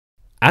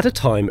At a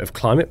time of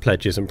climate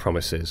pledges and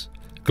promises,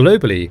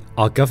 globally,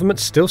 our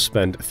governments still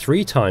spend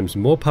 3 times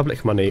more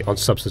public money on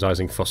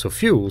subsidising fossil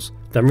fuels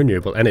than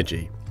renewable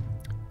energy.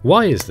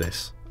 Why is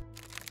this?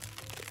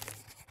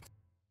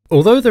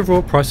 Although the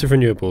raw price of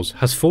renewables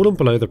has fallen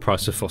below the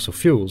price of fossil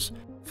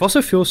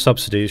fuel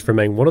subsidies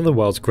remain one of the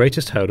world's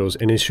greatest hurdles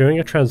in ensuring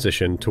a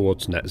transition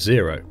towards net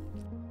zero.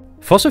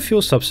 Fossil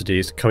fuel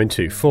subsidies come in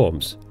 2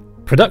 forms.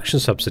 Production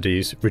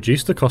subsidies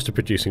reduce the cost of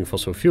producing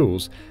fossil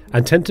fuels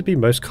and tend to be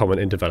most common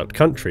in developed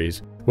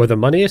countries, where the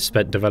money is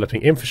spent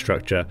developing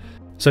infrastructure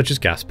such as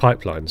gas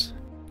pipelines.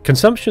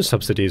 Consumption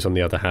subsidies, on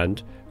the other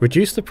hand,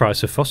 reduce the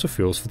price of fossil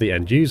fuels for the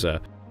end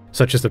user,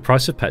 such as the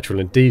price of petrol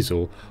and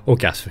diesel or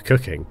gas for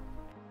cooking.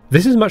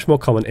 This is much more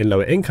common in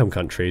lower income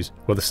countries,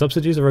 where the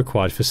subsidies are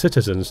required for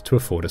citizens to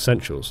afford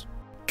essentials.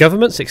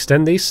 Governments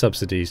extend these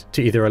subsidies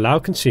to either allow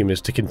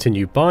consumers to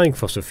continue buying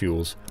fossil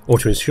fuels or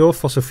to ensure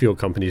fossil fuel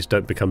companies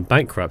don't become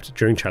bankrupt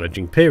during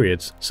challenging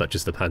periods such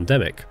as the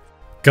pandemic.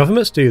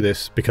 Governments do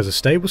this because a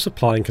stable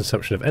supply and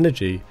consumption of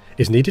energy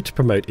is needed to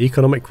promote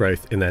economic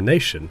growth in their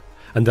nation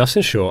and thus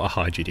ensure a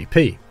high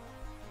GDP.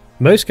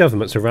 Most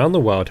governments around the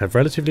world have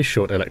relatively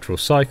short electoral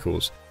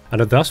cycles and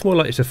are thus more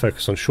likely to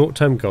focus on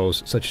short-term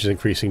goals such as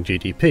increasing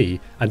GDP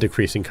and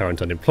decreasing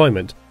current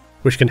unemployment,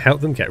 which can help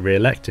them get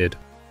re-elected,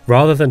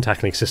 rather than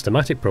tackling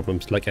systematic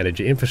problems like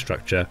energy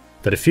infrastructure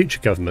that a future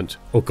government,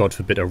 or God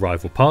forbid a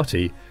rival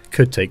party,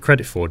 could take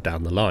credit for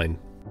down the line.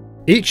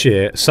 Each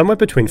year, somewhere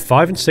between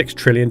 $5 and $6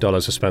 trillion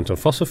are spent on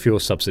fossil fuel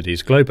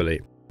subsidies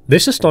globally.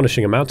 This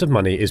astonishing amount of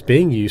money is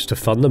being used to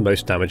fund the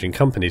most damaging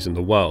companies in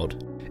the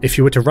world. If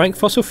you were to rank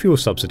fossil fuel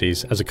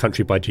subsidies as a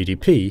country by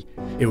GDP,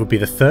 it would be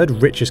the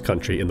 3rd richest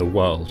country in the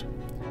world.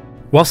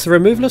 Whilst the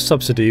removal of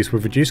subsidies will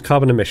reduce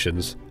carbon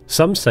emissions,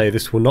 some say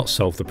this will not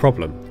solve the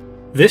problem.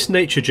 This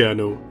Nature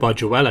journal by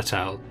Joel et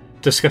al.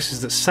 Discusses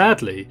that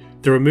sadly,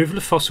 the removal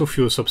of fossil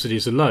fuel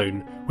subsidies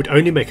alone would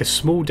only make a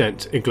small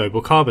dent in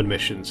global carbon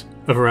emissions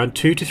of around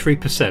 2 to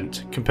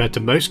 3% compared to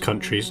most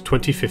countries'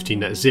 2050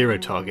 net zero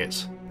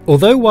targets.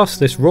 Although whilst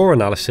this raw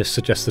analysis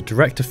suggests the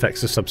direct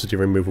effects of subsidy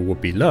removal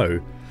would be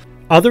low,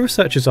 other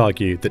researchers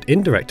argue that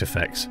indirect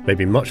effects may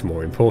be much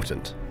more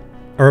important.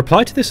 A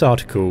reply to this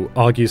article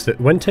argues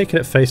that when taken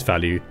at face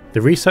value,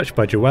 the research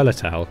by Joel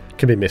et al.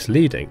 Can be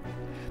misleading.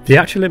 The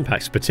actual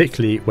impacts,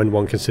 particularly when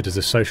one considers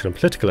the social and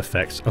political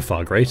effects, are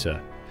far greater.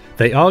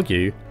 They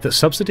argue that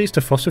subsidies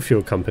to fossil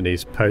fuel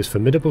companies pose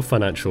formidable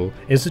financial,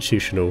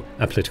 institutional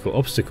and political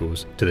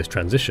obstacles to this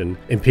transition,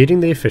 impeding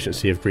the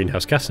efficiency of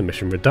greenhouse gas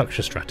emission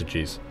reduction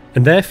strategies,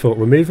 and therefore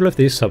removal of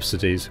these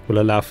subsidies will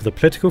allow for the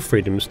political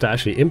freedoms to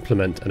actually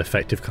implement an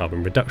effective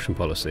carbon reduction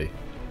policy.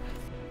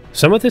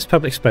 Some of this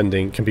public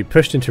spending can be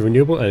pushed into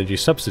renewable energy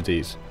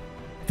subsidies.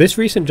 This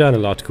recent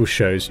journal article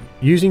shows,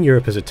 using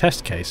Europe as a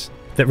test case,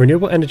 that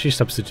renewable energy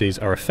subsidies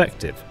are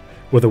effective,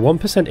 with a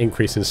 1%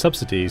 increase in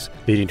subsidies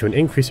leading to an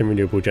increase in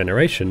renewable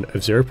generation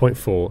of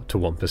 0.4 to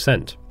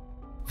 1%.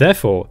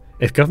 Therefore,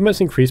 if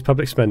governments increase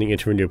public spending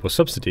into renewable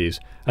subsidies,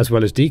 as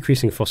well as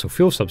decreasing fossil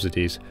fuel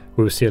subsidies,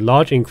 we will see a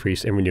large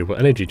increase in renewable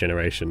energy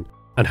generation,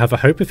 and have a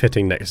hope of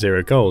hitting net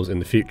zero goals in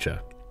the future.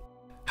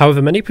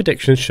 However, many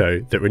predictions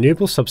show that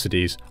renewable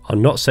subsidies are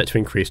not set to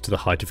increase to the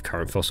height of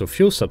current fossil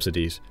fuel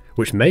subsidies,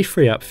 which may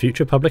free up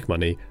future public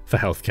money for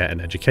healthcare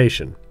and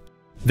education.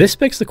 This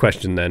begs the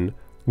question then,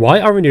 why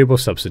are renewable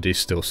subsidies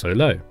still so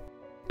low?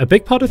 A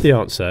big part of the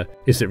answer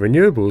is that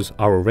renewables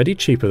are already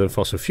cheaper than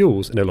fossil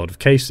fuels in a lot of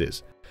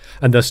cases,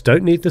 and thus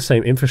don't need the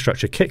same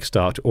infrastructure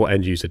kickstart or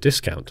end user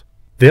discount.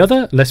 The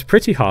other, less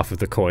pretty half of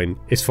the coin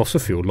is fossil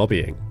fuel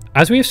lobbying.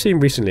 As we have seen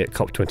recently at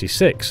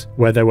COP26,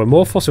 where there were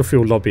more fossil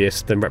fuel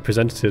lobbyists than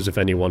representatives of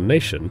any one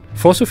nation,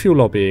 fossil fuel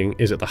lobbying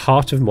is at the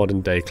heart of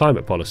modern day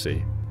climate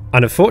policy.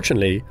 And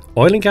unfortunately,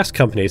 oil and gas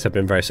companies have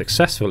been very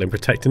successful in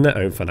protecting their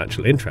own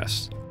financial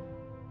interests.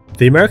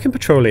 The American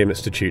Petroleum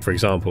Institute, for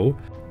example,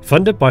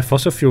 funded by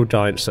fossil fuel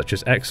giants such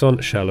as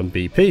Exxon, Shell and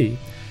BP,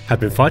 have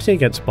been fighting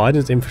against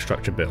Biden's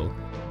infrastructure bill.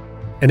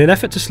 In an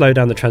effort to slow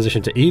down the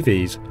transition to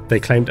EVs, they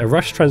claimed a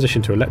rushed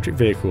transition to electric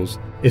vehicles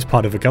is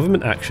part of a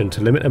government action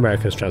to limit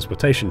Americans'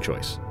 transportation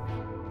choice.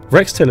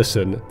 Rex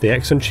Tillerson, the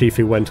Exxon chief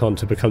who went on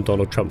to become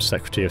Donald Trump's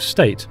Secretary of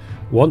State,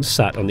 once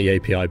sat on the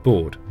API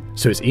board,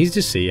 so it's easy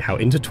to see how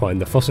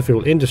intertwined the fossil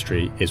fuel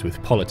industry is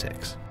with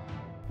politics.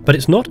 But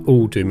it's not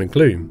all doom and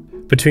gloom.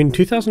 Between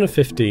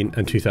 2015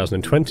 and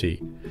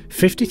 2020,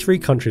 53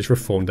 countries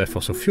reformed their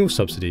fossil fuel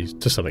subsidies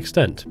to some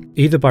extent,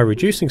 either by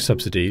reducing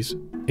subsidies,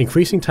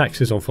 increasing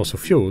taxes on fossil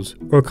fuels,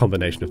 or a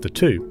combination of the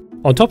two.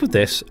 On top of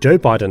this, Joe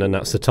Biden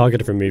announced the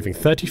target of removing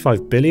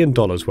 $35 billion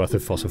worth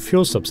of fossil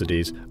fuel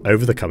subsidies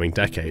over the coming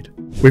decade.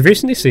 We've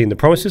recently seen the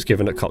promises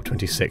given at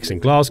COP26 in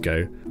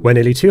Glasgow, where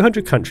nearly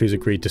 200 countries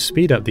agreed to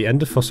speed up the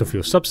end of fossil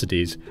fuel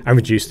subsidies and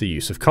reduce the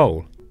use of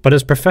coal. But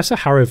as Professor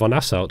Harro von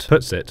Asselt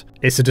puts it,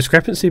 it's a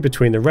discrepancy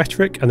between the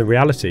rhetoric and the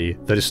reality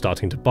that is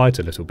starting to bite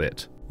a little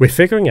bit. We're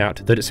figuring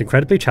out that it's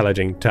incredibly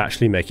challenging to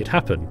actually make it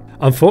happen.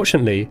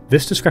 Unfortunately,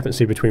 this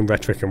discrepancy between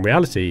rhetoric and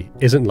reality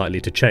isn't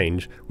likely to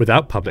change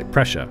without public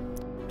pressure.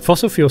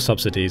 Fossil fuel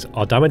subsidies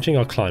are damaging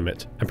our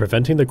climate and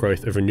preventing the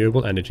growth of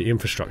renewable energy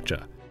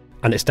infrastructure.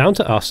 And it's down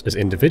to us as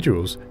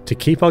individuals to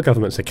keep our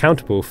governments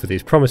accountable for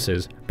these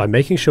promises by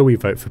making sure we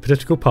vote for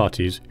political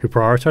parties who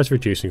prioritise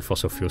reducing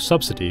fossil fuel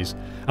subsidies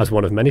as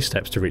one of many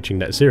steps to reaching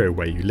net zero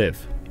where you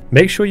live.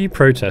 Make sure you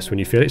protest when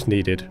you feel it's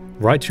needed,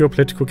 write to your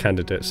political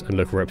candidates and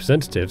local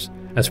representatives,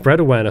 and spread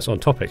awareness on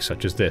topics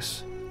such as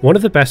this. One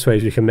of the best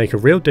ways we can make a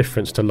real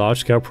difference to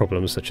large-scale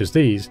problems such as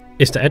these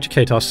is to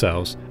educate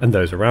ourselves and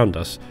those around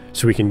us,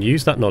 so we can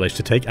use that knowledge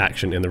to take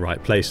action in the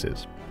right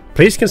places.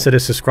 Please consider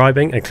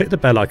subscribing and click the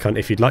bell icon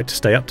if you'd like to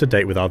stay up to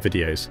date with our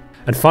videos.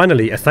 And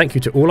finally, a thank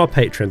you to all our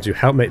patrons who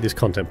help make this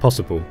content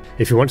possible.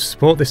 If you want to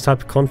support this type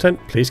of content,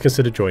 please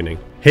consider joining.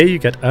 Here you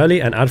get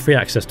early and ad-free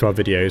access to our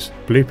videos,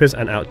 bloopers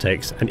and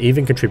outtakes, and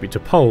even contribute to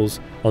polls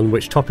on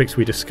which topics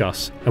we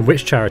discuss and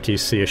which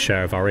charities see a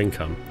share of our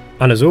income.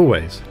 And as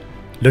always,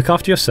 look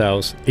after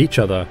yourselves, each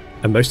other,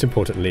 and most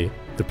importantly,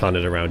 the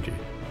planet around you.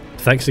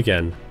 Thanks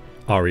again,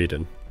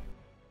 OurEden.